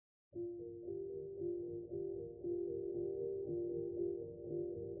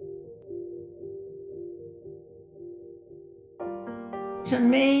To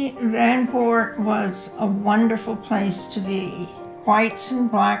me, Vanport was a wonderful place to be. Whites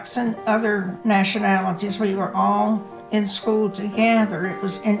and blacks and other nationalities, we were all in school together. It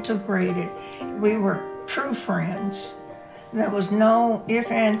was integrated. We were true friends. There was no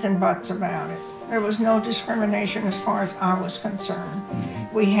ifs, ands, and buts about it. There was no discrimination as far as I was concerned.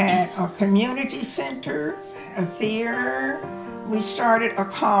 We had a community center, a theater. We started a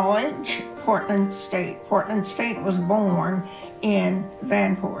college, Portland State. Portland State was born in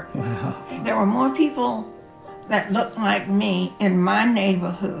Vanport. Wow. There were more people that looked like me in my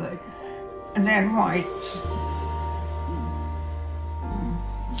neighborhood than whites.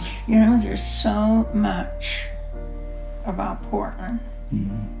 You know, there's so much about Portland.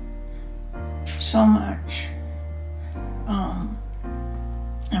 So much. Am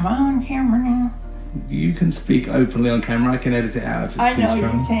I on camera now? You can speak openly on camera. I can edit it out if it's I too know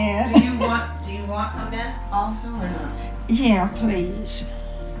strong. you can. Do you want a minute also or not? Yeah, please.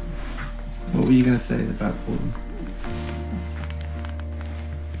 What were you going to say about Portland?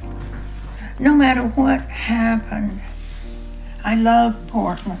 No matter what happened, I loved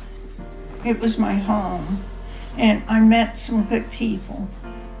Portland. It was my home, and I met some good people.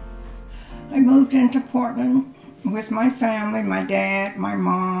 I moved into Portland with my family, my dad, my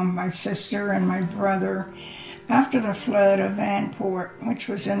mom, my sister, and my brother after the flood of Vanport, which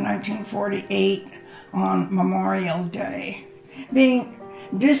was in 1948 on Memorial Day. Being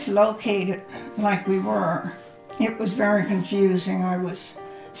dislocated like we were, it was very confusing. I was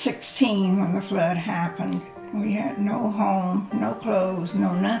 16 when the flood happened. We had no home, no clothes,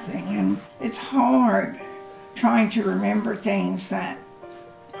 no nothing, and it's hard trying to remember things that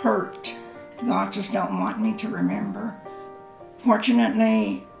hurt. God just don't want me to remember.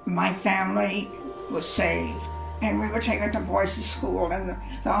 Fortunately, my family was saved, and we were taken to boys' school, and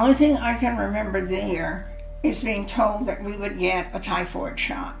the only thing I can remember there is being told that we would get a typhoid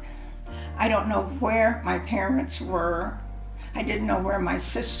shot. I don't know where my parents were. I didn't know where my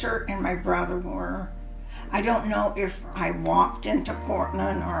sister and my brother were. I don't know if I walked into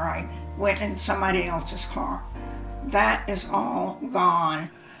Portland or I went in somebody else's car. That is all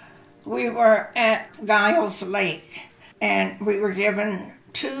gone. We were at Giles Lake, and we were given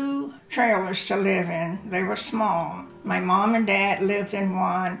 2 trailers to live in. They were small. My mom and dad lived in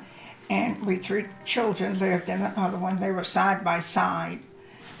one, and we 3 children lived in the other one. They were side by side.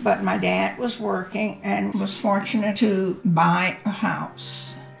 But my dad was working and was fortunate to buy a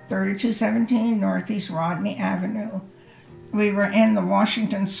house, 3217 Northeast Rodney Avenue. We were in the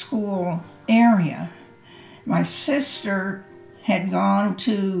Washington School area. My sister had gone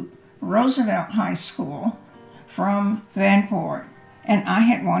to Roosevelt High School from Vanport, and I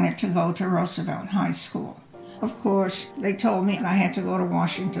had wanted to go to Roosevelt High School. Of course, they told me I had to go to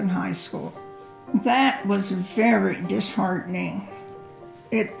Washington High School. That was very disheartening.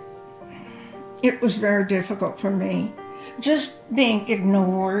 It was very difficult for me. Just being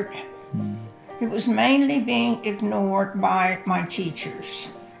ignored. It was mainly being ignored by my teachers.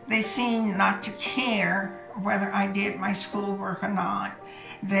 They seemed not to care whether I did my schoolwork or not.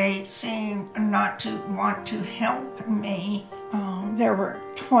 They seemed not to want to help me. There were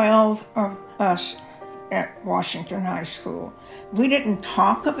 12 of us at Washington High School. We didn't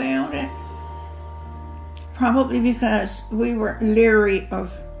talk about it, probably because we were leery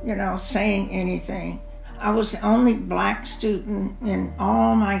of, saying anything. I was the only black student in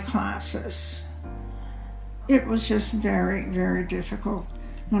all my classes. It was just very, very difficult.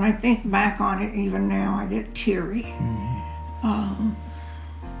 When I think back on it, even now, I get teary.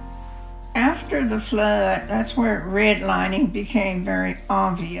 After the flood, that's where redlining became very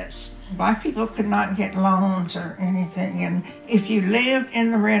obvious. Black people could not get loans or anything, and if you lived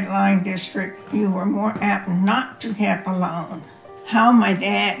in the red line district, you were more apt not to get a loan. How my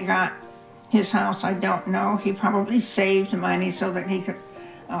dad got his house, I don't know. He probably saved money so that he could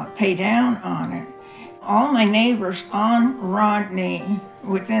pay down on it. All my neighbors on Rodney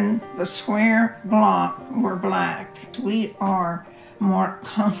within the square block were black. We are more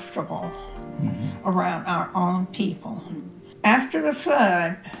comfortable around our own people. After the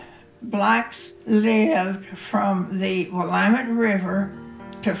flood, blacks lived from the Willamette River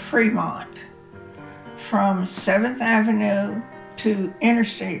to Fremont, from 7th Avenue to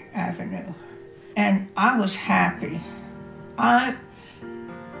Interstate Avenue. And I was happy. I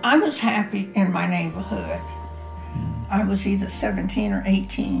was happy in my neighborhood. I was either 17 or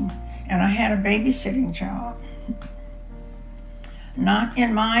 18, and I had a babysitting job. Not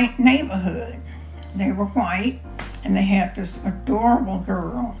in my neighborhood. They were white, and they had this adorable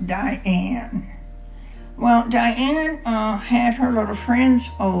girl, Diane. Well, Diane had her little friends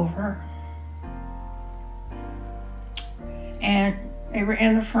over, and They were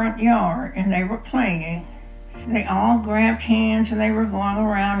in the front yard and they were playing. They all grabbed hands and they were going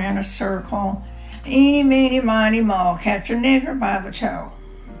around in a circle. Eeny, meeny, miny, moe, catch a nigger by the toe.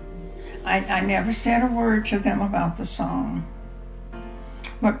 I never said a word to them about the song.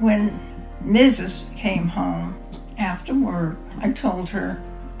 But when Mrs. came home after work, I told her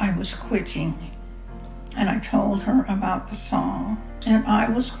I was quitting. And I told her about the song. And I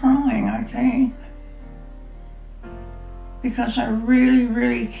was crying, I think, because I really,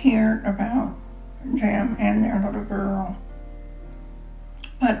 really cared about them and their little girl.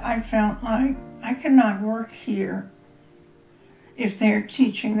 But I felt like I cannot work here if they're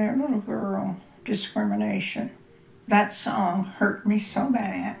teaching their little girl discrimination. That song hurt me so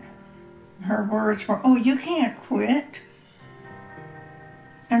bad. Her words were, "Oh, you can't quit."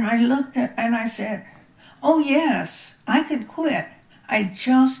 And I looked at and I said, "Oh yes, I could quit. I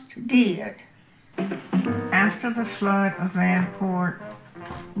just did." After the flood of Vanport,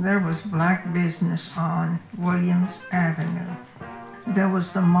 there was black business on Williams Avenue. There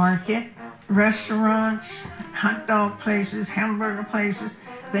was the market, restaurants, hot dog places, hamburger places.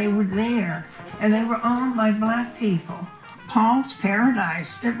 They were there, and they were owned by black people. Paul's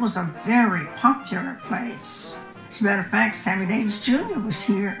Paradise, it was a very popular place. As a matter of fact, Sammy Davis Jr. was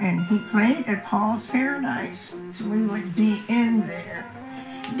here, and he played at Paul's Paradise. So we would be in there,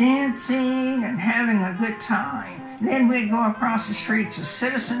 dancing and having a good time. Then we'd go across the street to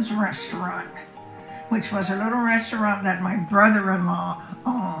Citizens Restaurant, which was a little restaurant that my brother-in-law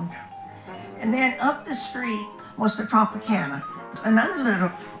owned. And then up the street was the Tropicana, another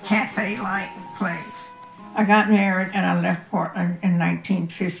little cafe-like place. I got married and I left Portland in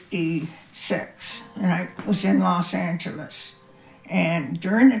 1956, and I was in Los Angeles. And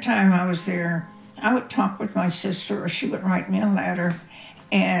during the time I was there, I would talk with my sister, or she would write me a letter,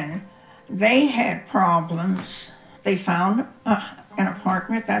 and they had problems. They found an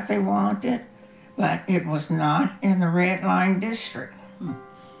apartment that they wanted, but it was not in the red line district.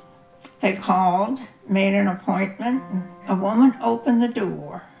 They called, made an appointment. A woman opened the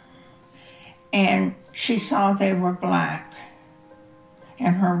door, and she saw they were black.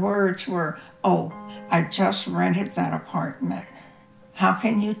 And her words were, "Oh, I just rented that apartment. How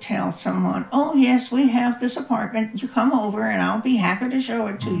can you tell someone, oh yes, we have this apartment, you come over and I'll be happy to show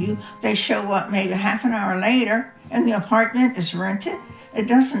it to you." They show up maybe half an hour later and the apartment is rented. It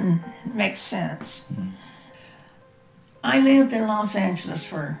doesn't make sense. I lived in Los Angeles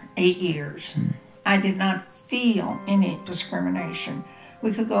for 8 years. I did not feel any discrimination.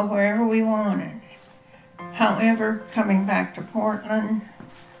 We could go wherever we wanted. However, coming back to Portland,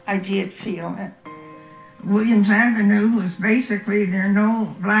 I did feel it. Williams Avenue was basically, there are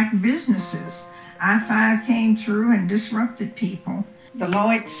no black businesses. I-5 came through and disrupted people. The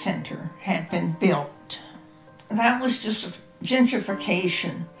Lloyd Center had been built. That was just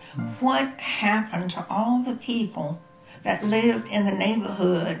gentrification. What happened to all the people that lived in the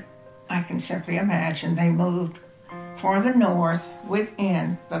neighborhood? I can simply imagine they moved farther north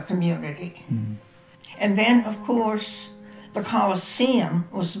within the community. And then, of course, the Coliseum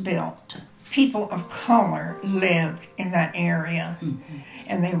was built. People of color lived in that area,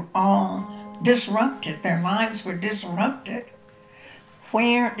 and they were all disrupted. Their lives were disrupted.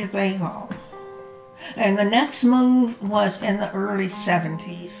 Where did they go? And the next move was in the early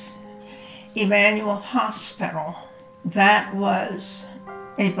 70s. Emmanuel Hospital, that was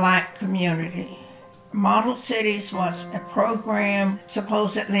a black community. Model Cities was a program.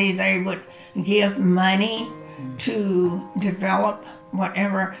 Supposedly they would give money to develop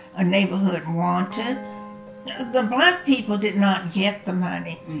whatever a neighborhood wanted. The black people did not get the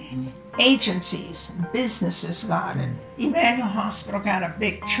money. Agencies, businesses got it. Emmanuel Hospital got a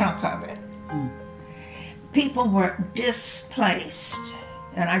big chunk of it. People were displaced.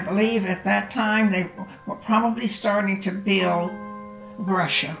 And I believe at that time they were probably starting to build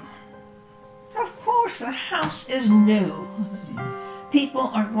Gresham. Of course, the house is new.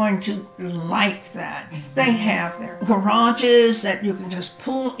 People are going to like that. They have their garages that you can just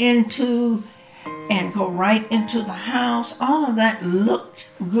pull into and go right into the house. All of that looked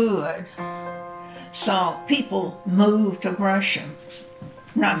good. So people moved to Gresham,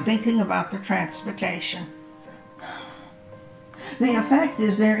 not thinking about the transportation. The effect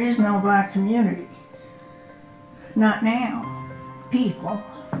is there is no black community. Not now. People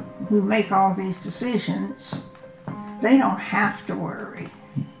who make all these decisions, they don't have to worry.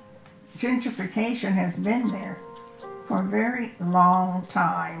 Gentrification has been there for a very long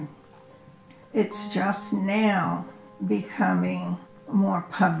time. It's just now becoming more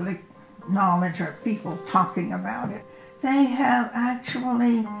public knowledge or people talking about it. They have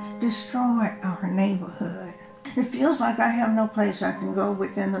actually destroyed our neighborhood. It feels like I have no place I can go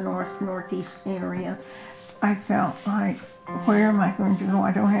within the northeast area. I felt like, where am I going to go?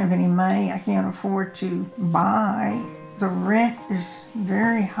 I don't have any money. I can't afford to buy. The rent is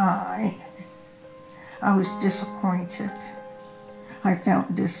very high. I was disappointed. I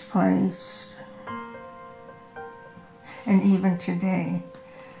felt displaced. And even today,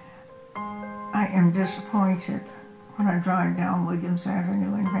 I am disappointed when I drive down Williams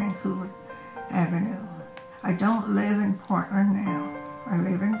Avenue and Vancouver Avenue. I don't live in Portland now. I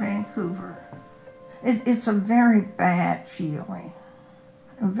live in Vancouver. It's a very bad feeling.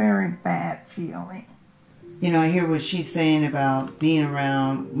 A very bad feeling. You know, I hear what she's saying about being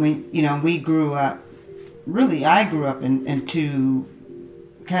around when, you know, we grew up, really, I grew up in two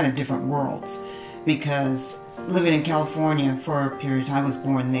kind of different worlds, because living in California for a period of time, I was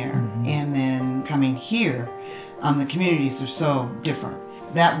born there, and then coming here, the communities are so different.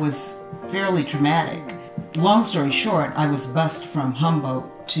 That was fairly traumatic. Long story short, I was bused from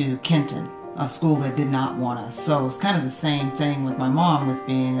Humboldt to Kenton, a school that did not want us. So it's kind of the same thing with my mom with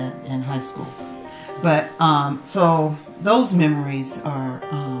being in high school. But so those memories are,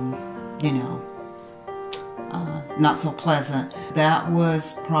 you know, not so pleasant. That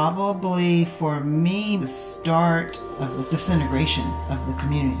was probably for me the start of the disintegration of the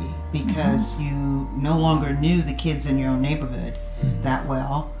community, because you no longer knew the kids in your own neighborhood that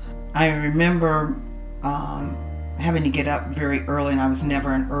well. I remember having to get up very early, and I was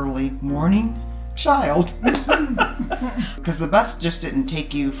never an early morning child, because the bus just didn't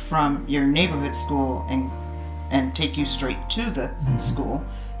take you from your neighborhood school and take you straight to the school.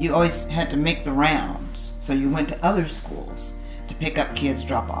 You always had to make the rounds, so you went to other schools to pick up kids,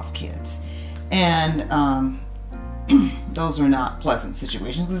 drop off kids, and those were not pleasant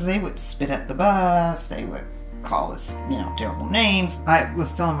situations, because they would spit at the bus, they would call us, you know, terrible names. I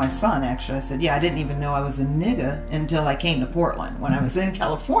was telling my son, actually, I said, yeah, I didn't even know I was a nigga until I came to Portland. When I was in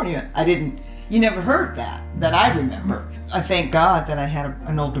California, you never heard that I remember. I thank God that I had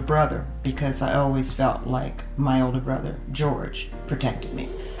an older brother, because I always felt like my older brother, George, protected me.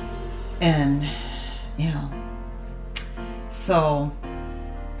 And, you know, so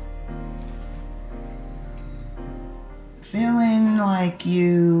feeling like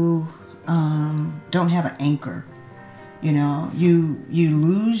you don't have an anchor, you know, you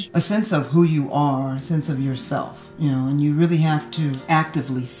lose a sense of who you are, a sense of yourself, you know, and you really have to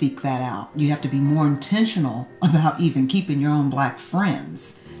actively seek that out. You have to be more intentional about even keeping your own black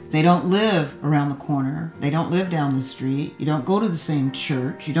friends. They don't live around the corner. They don't live down the street. You don't go to the same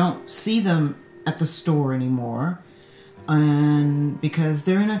church. You don't see them at the store anymore, and because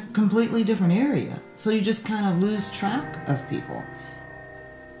they're in a completely different area. So you just kind of lose track of people.